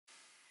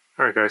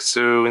Alright guys,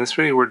 so in this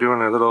video we're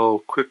doing a little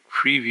quick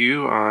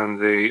preview on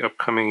the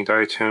upcoming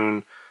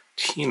Diatone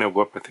Tina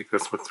whoop. I think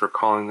that's what they're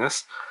calling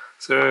this.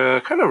 So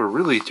kind of a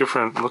really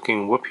different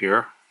looking whoop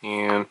here,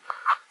 and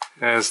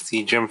has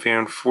the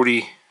Gemfan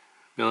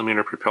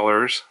 40mm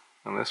propellers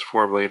on this,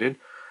 four-bladed.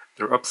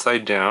 They're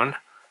upside down.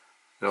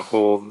 The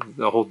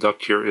whole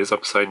duct here is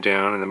upside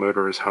down and the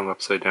motor is hung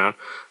upside down,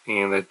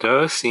 and that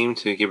does seem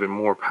to give it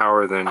more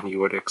power than you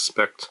would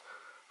expect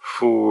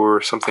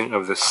for something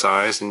of this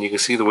size. And you can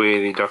see the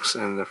way the ducts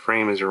and the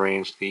frame is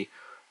arranged. The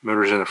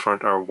motors in the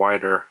front are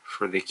wider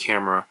for the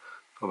camera,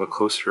 a little bit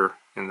closer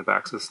in the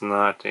back. So it's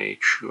not a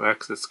true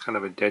X, it's kind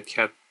of a dead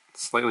cat,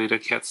 slightly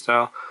dead cat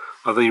style,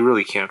 although you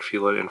really can't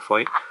feel it in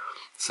flight.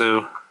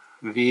 So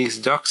these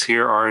ducts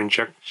here are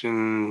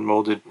injection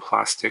molded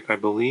plastic, I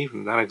believe.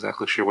 I'm not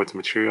exactly sure what the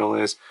material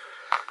is.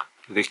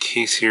 The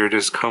case here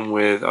does come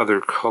with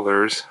other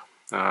colors.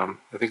 I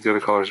think the other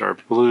colors are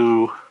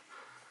blue,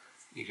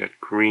 you got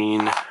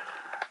green,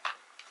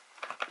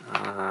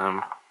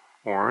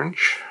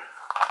 orange,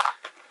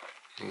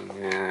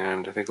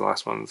 and I think the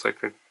last one's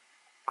like a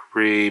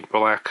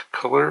gray-black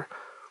color.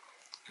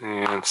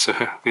 And so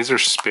these are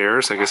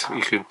spares. I guess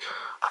you could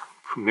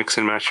mix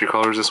and match your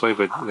colors this way,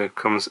 but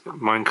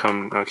mine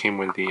came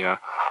with the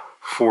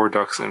 4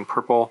 ducts in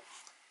purple,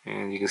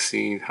 and you can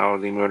see how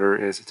the motor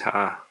is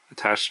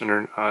attached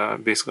under,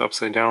 basically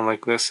upside down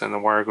like this, and the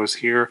wire goes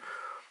here.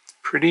 It's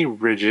pretty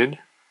rigid.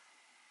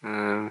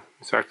 In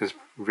fact, it's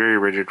very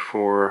rigid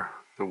for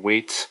the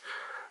weight.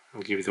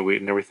 I'll give you the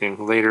weight and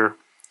everything later.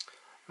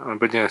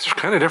 But yeah, it's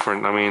kind of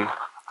different. I mean,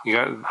 you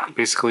got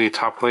basically a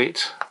top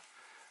plate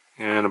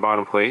and a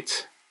bottom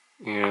plate,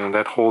 and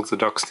that holds the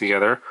ducts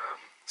together.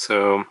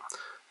 So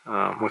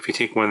if you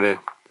take one of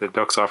the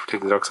ducts off, or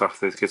take the ducts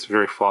off, it gets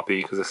very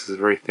floppy because this is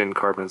very thin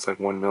carbon. It's like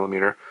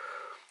 1mm.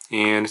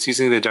 And it's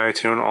using the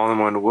Diatone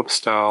all-in-one whoop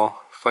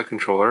style flight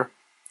controller,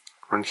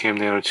 RunCam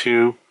Nano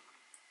 2.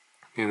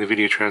 And the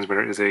video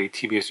transmitter is a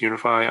TBS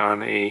Unify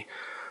on a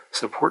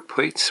support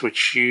plate,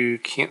 which you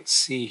can't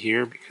see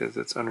here because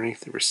it's underneath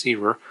the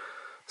receiver.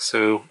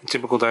 So in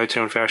typical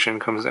Diatone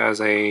fashion, comes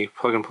as a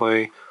plug and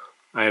play.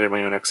 I added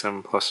my own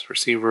XM Plus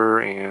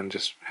receiver and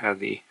just had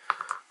the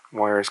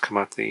wires come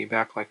out the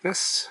back like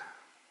this.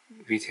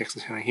 VTX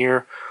antenna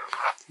here.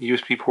 The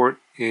USB port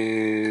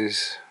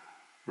is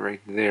right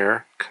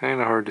there,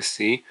 kind of hard to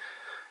see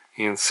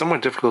and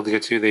somewhat difficult to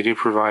get to. They do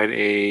provide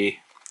a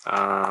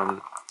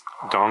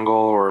dongle,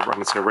 or I'm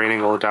going to say a rain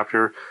angle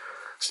adapter,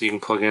 so you can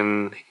plug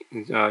in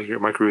your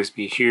micro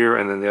USB here,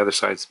 and then the other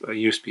side's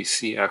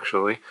USB-C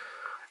actually.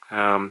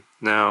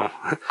 Now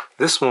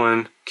this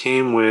one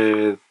came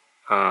with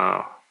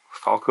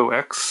Falco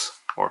X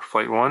or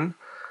Flight 1,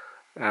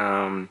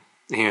 and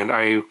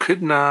I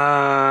could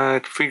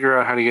not figure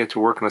out how to get it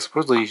to work, and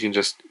supposedly you can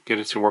just get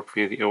it to work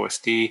via the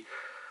OSD.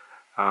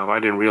 I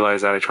didn't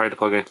realize that. I tried to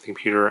plug it into the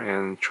computer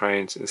and try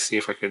and see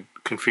if I could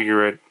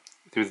configure it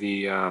through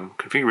the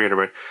configurator,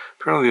 but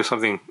apparently there's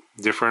something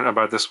different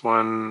about this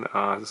one.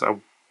 I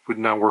would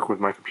not work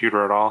with my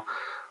computer at all.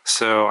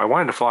 So I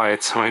wanted to fly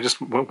it, so I just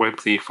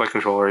wiped the flight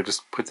controller. I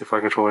just put the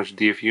flight controller into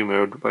DFU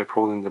mode by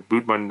pulling the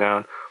boot button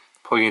down,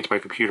 plugging it into my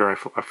computer. I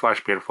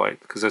flash beta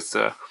flight because it's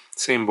the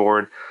same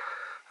board.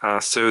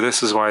 So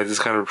this is why this is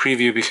kind of a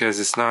preview, because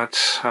it's not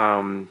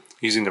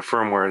using the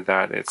firmware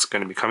that it's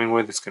going to be coming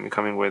with. It's going to be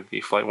coming with the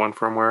Flight 1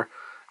 firmware,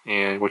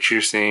 and what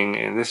you're seeing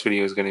in this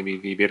video is going to be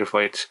the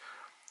Betaflight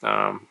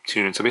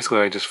tune. So basically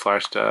I just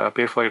flashed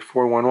Betaflight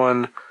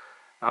 411.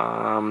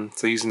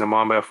 So using the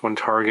Mamba F1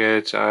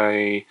 target,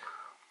 I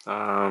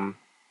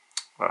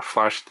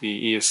flashed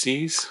the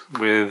ESCs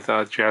with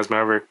Jazz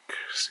Maverick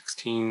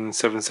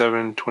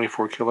 1677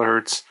 24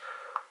 kilohertz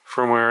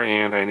firmware,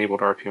 and I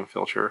enabled RPM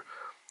filter,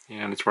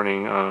 and it's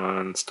running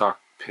on stock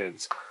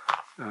PIDs.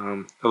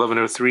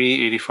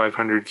 1103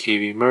 8500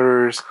 kV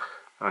motors.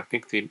 I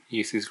think the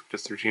ESCs were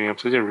just 13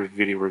 amps. I did a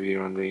video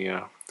review on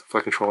the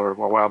flight controller a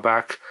while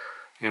back,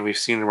 and we've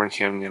seen the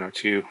RunCam Nano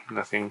 2.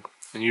 Nothing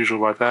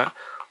unusual about that.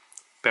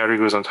 Battery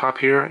goes on top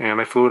here,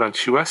 and I flew it on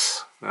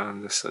 2S,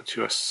 on this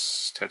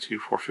 2S Tattoo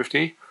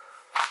 450.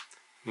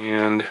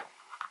 And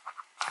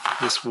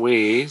this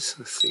weighs,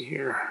 let's see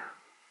here.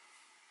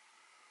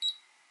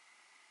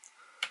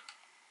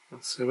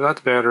 So without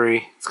the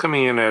battery, it's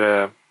coming in at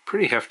a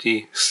pretty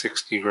hefty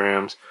 60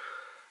 grams.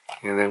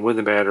 And then with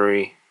the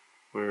battery,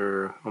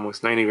 we're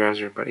almost 90 grams,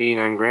 or about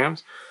 89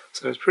 grams.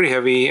 So it's pretty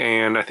heavy,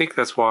 and I think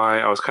that's why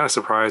I was kind of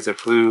surprised it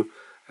flew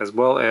as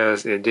well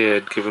as it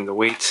did, given the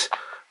weight,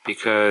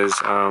 because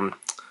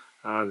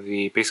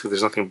basically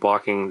there's nothing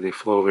blocking the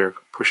flow of air,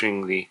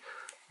 pushing the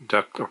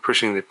duct or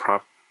pushing the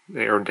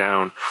air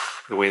down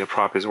the way the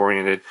prop is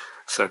oriented.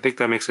 So I think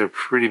that makes a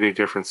pretty big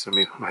difference. I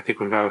mean, I think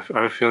I have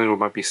a feeling we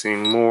might be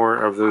seeing more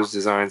of those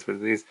designs,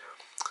 but these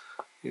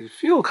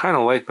feel kind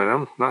of light, but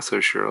I'm not so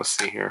sure. Let's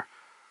see here.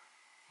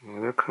 Yeah,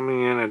 they're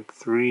coming in at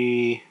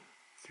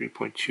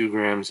 3.2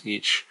 grams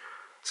each,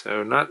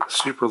 so not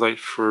super light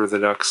for the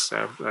ducks.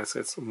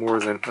 It's more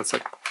than, that's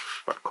like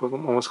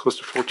almost close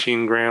to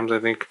 14 grams, I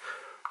think,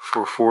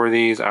 for 4 of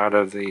these out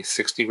of the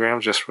 60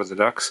 grams just for the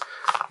ducks.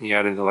 You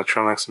added the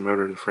electronics, the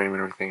motor, the frame,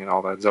 and everything, and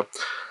all that adds up.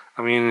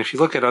 I mean, if you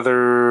look at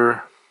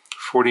other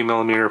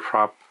 40mm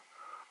prop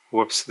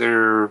whoops,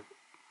 they're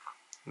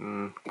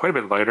quite a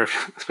bit lighter,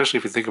 especially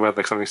if you think about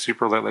like something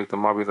super light like the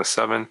Mobula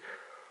 7. I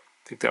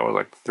think that was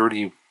like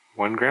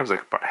 31 grams,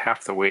 like about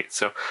half the weight.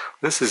 So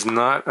this is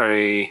not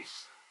a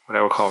what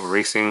I would call a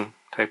racing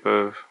type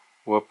of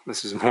whoop.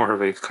 This is more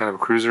of a kind of a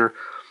cruiser.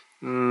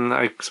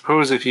 I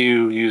suppose if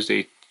you used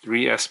a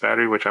 3S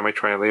battery, which I might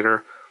try later,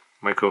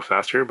 it might go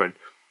faster, but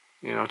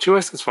you know,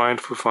 2S is fine,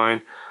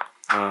 fine.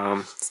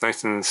 It's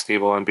nice and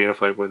stable on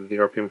Betaflight with the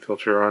RPM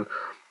filter on.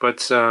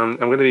 But I'm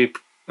going to be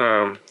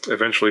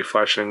eventually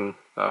flashing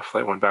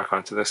Flight 1 back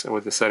onto this, and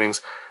with the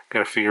settings, got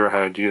to figure out how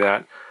to do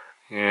that.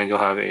 And you'll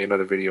have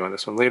another video on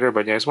this one later.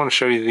 But yeah, I just want to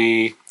show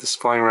you this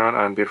flying around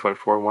on Betaflight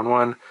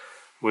 4.1.1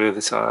 with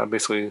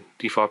basically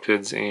default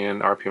PIDs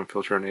and RPM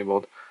filter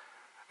enabled.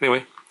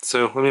 Anyway,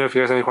 so let me know if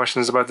you guys have any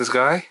questions about this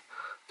guy.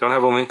 Don't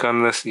have a link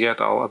on this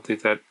yet. I'll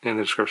update that in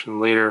the description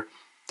later.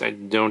 I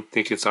don't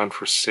think it's on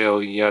for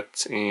sale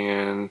yet,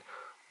 and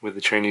with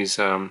the Chinese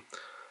New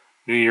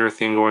Year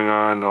thing going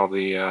on, all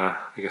the I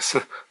guess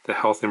the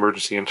health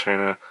emergency in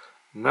China,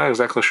 I'm not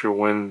exactly sure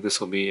when this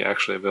will be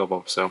actually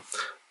available. So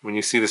when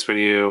you see this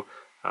video,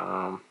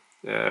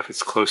 if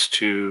it's close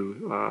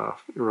to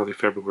early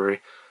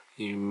February,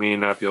 you may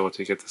not be able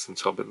to get this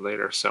until a bit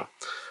later. So,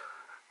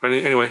 but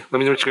anyway, let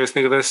me know what you guys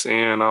think of this,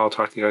 and I'll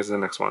talk to you guys in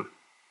the next one.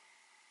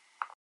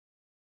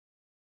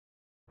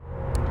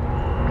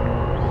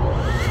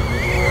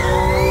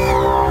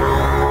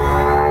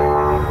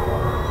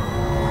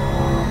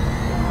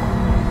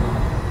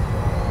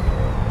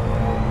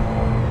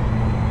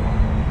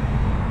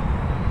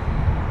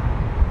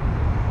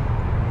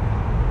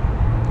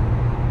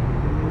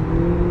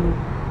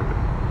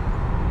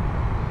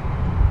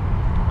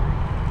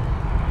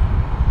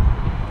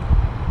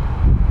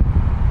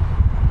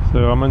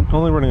 So I'm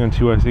only running on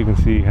 2S, so you can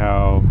see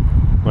how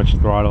much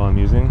throttle I'm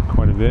using,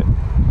 quite a bit.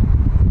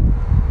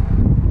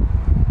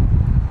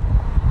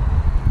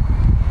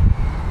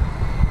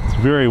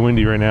 It's very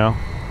windy right now.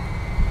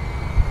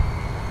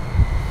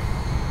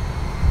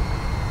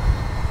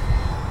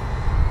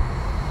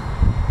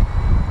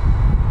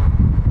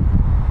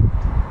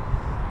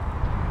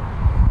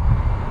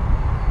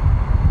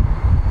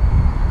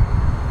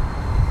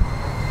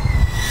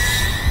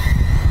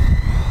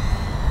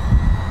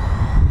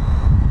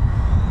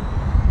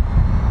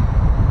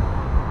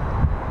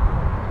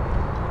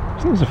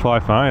 Seems to fly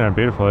fine on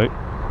Betaflight.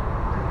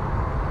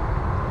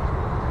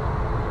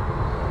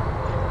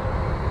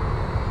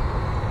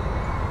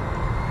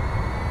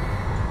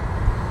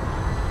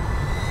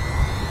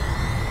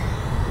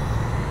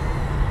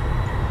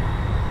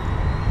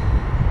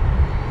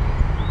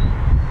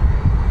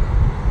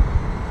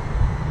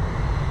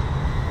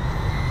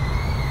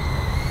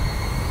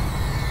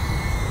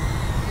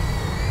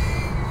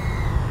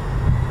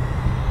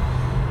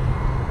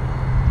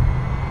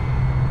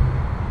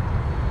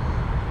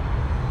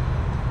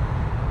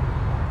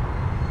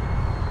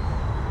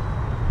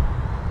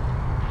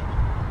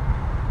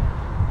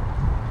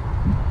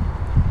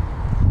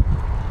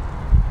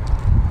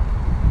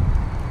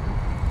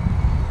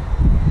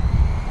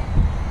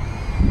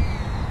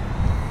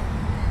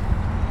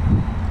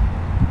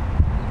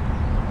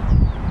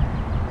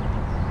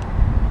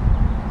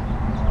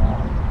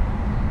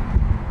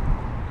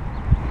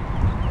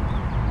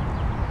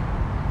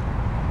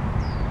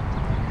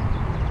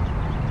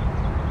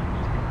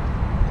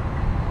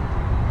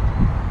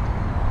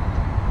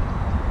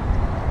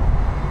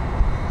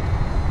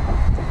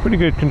 Pretty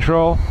good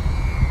control.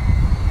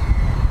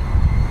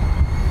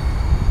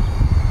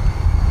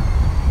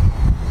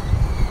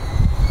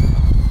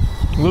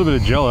 A little bit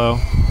of jello.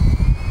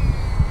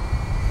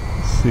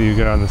 Let's see, you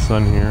get out in the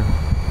sun here.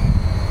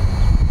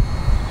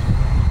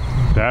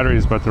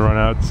 Battery's about to run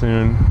out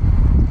soon.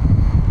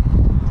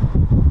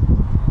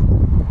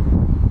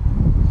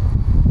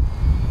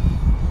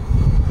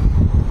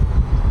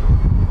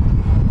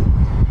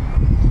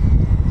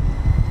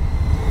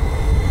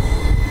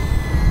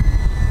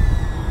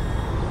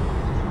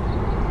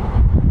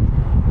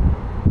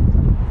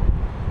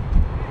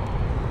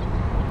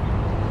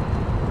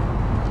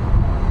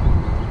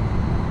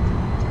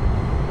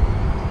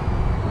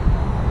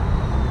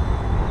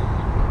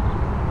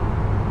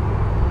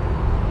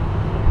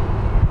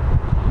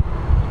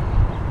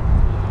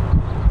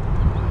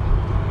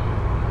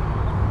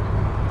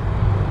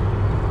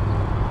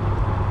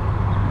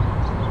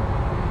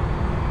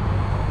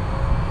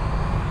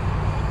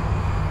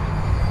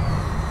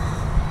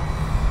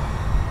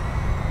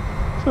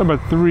 So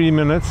about 3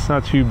 minutes,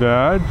 not too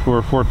bad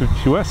for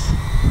 452S.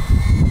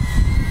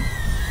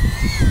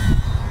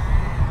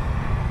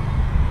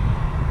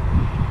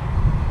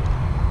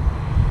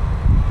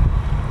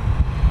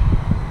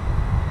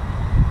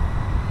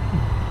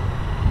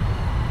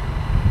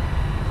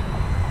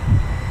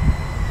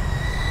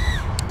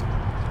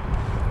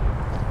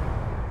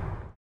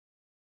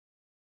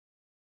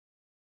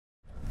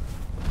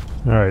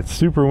 Alright,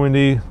 super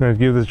windy. I'm going to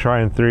give this a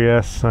try in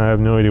 3S. I have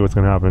no idea what's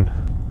going to happen.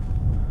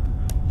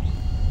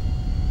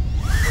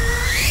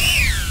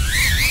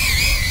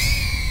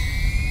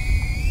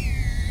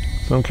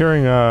 So I'm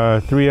carrying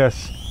a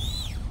 3S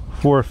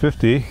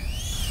 450. It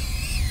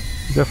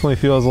definitely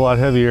feels a lot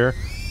heavier.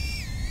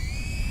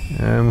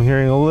 And I'm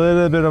hearing a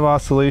little bit of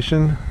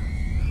oscillation.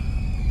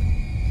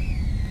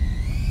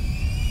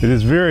 It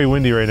is very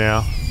windy right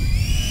now.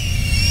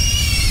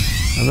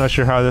 I'm not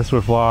sure how this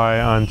would fly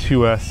on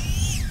 2S.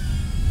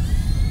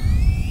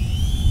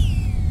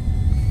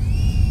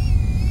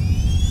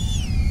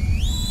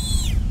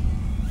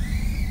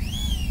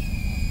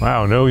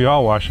 Wow, no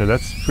yaw washer.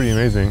 That's pretty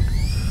amazing.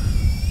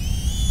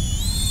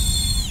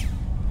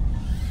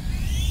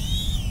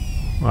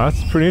 Well,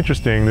 that's pretty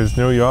interesting. There's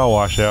no yaw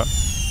washout.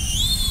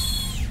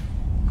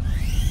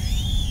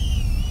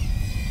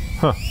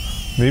 Huh.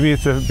 Maybe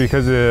it's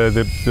because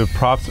the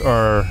props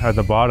are at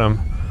the bottom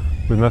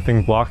with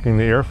nothing blocking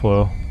the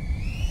airflow.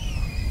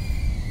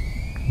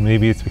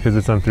 Maybe it's because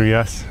it's on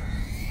 3S.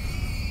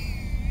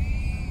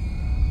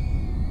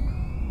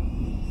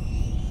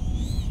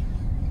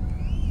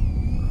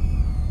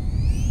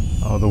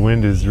 Oh, the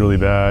wind is really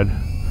bad.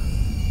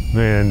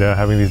 Man,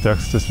 having these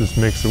ducks just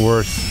makes it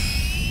worse.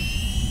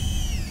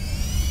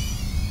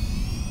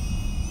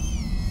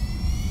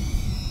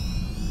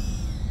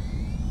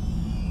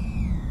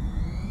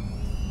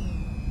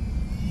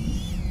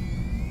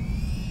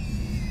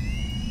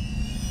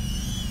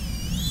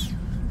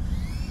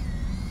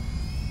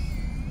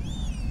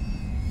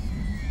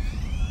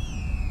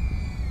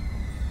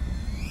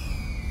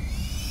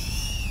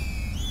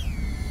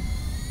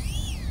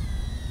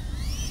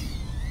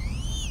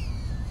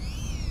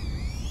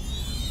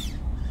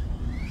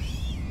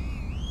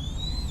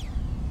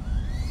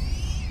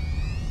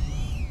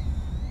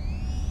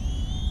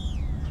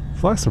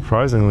 Flies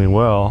surprisingly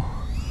well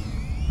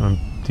on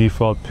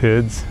default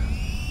PIDs.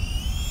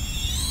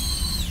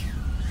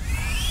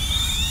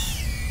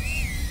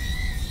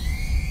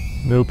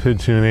 No PID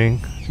tuning,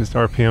 just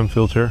RPM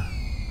filter.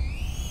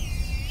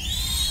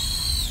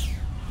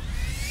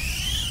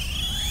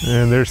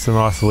 And there's some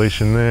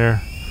oscillation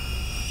there.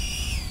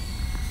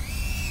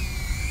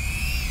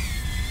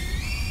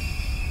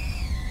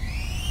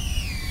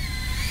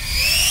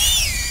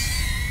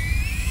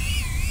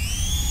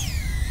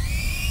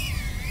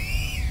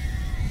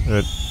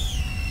 It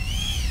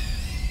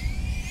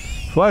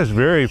flies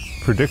very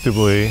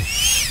predictably,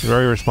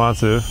 very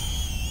responsive.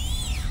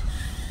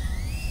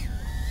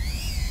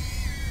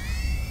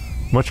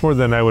 Much more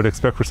than I would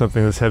expect for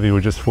something this heavy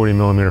with just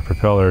 40mm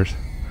propellers.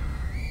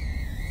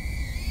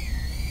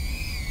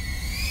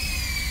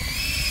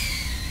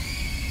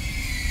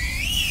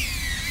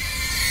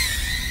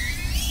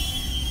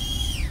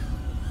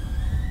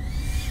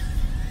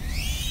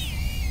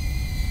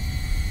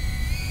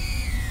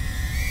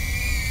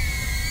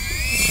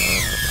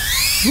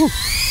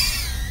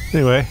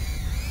 Anyway,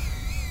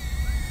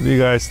 what do you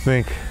guys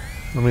think?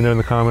 Let me know in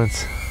the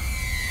comments.